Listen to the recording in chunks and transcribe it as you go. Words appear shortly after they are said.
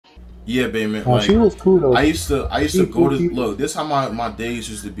Yeah, baby. Oh, Like, she was cool though. I used to go to look. This is how my days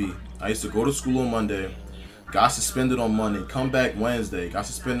used to be. I used to go to school on Monday, got suspended on Monday, come back Wednesday, got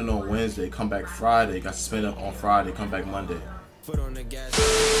suspended on Wednesday, come back Friday, got suspended on Friday, come back Monday. Foot on the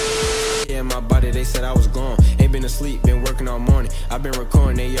gas. Yeah, my body, they said I was gone. Ain't been asleep, been working all morning. I've been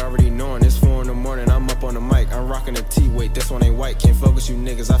recording, they already knowing. It's 4 in the morning, I'm up on the mic. I'm rocking the T-weight, this one ain't white. Can't focus, you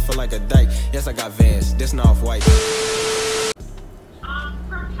niggas, I feel like a dyke. Yes, I got Vans, this not off-white.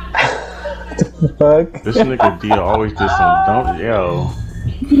 Fuck. This nigga D always did some dumb. Yo.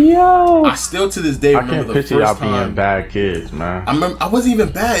 I still to this day I remember can't the picture y'all first time. being bad kids, man. I remember I wasn't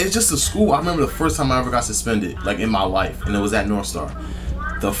even bad. It's just the school. I remember the first time I ever got suspended, like in my life, and it was at North Star.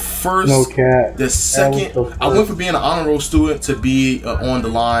 The first, No cap. the second, I went from being an honor roll student to be on the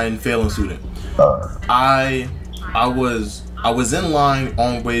line failing student. I was in line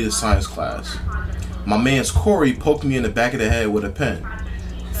on the way to science class. My man's Corey poked me in the back of the head with a pen.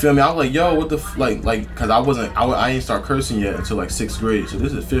 Feel me? I was like, yo, what the like, cause I didn't start cursing yet until like 6th grade, so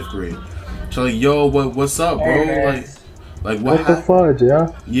this is 5th grade. So like, yo, what's up, bro? Like what the fudge, yeah?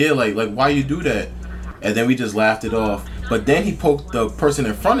 Yeah, like why you do that? And then we just laughed it off. But then he poked the person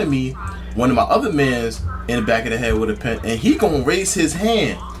in front of me, one of my other mans, in the back of the head with a pen, and he gonna raise his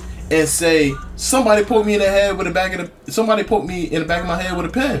hand and say, somebody poked me in the head with somebody poked me in the back of my head with a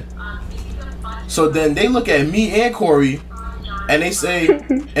pen. So then they look at me and Corey, and they say,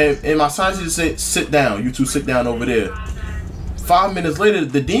 and my science teacher say, sit down, you two sit down over there. 5 minutes later,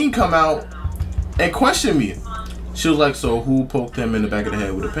 the dean come out and question me. She was like, so who poked him in the back of the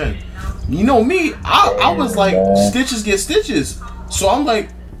head with a pen? You know me, I was like, stitches get stitches. So I'm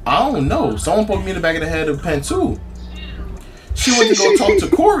like, I don't know. Someone poked me in the back of the head with a pen too. She went to go talk to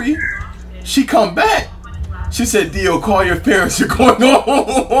Corey. She come back. She said, Dio, call your parents. You're going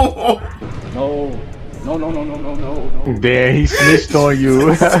home. No. Damn, he snitched on you.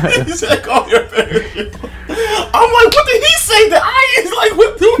 He said, call your parents. I'm like, what did he say? That I is like,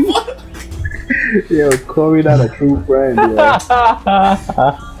 what the fuck? Yo, Corey not a true friend,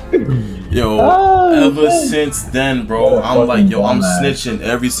 Yo, ever since then, bro, I'm like, yo, I'm snitching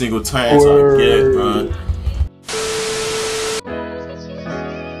every single chance I get, bro.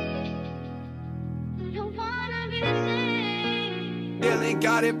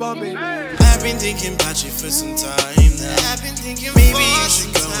 Got it bumping. I've been thinking about you for some time now. I've been thinking maybe you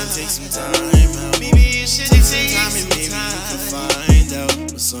should go and take some time out. Maybe you should take some time and maybe you can find out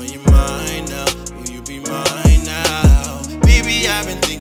what's on your mind now. Will you be mine now? Baby, I've been thinking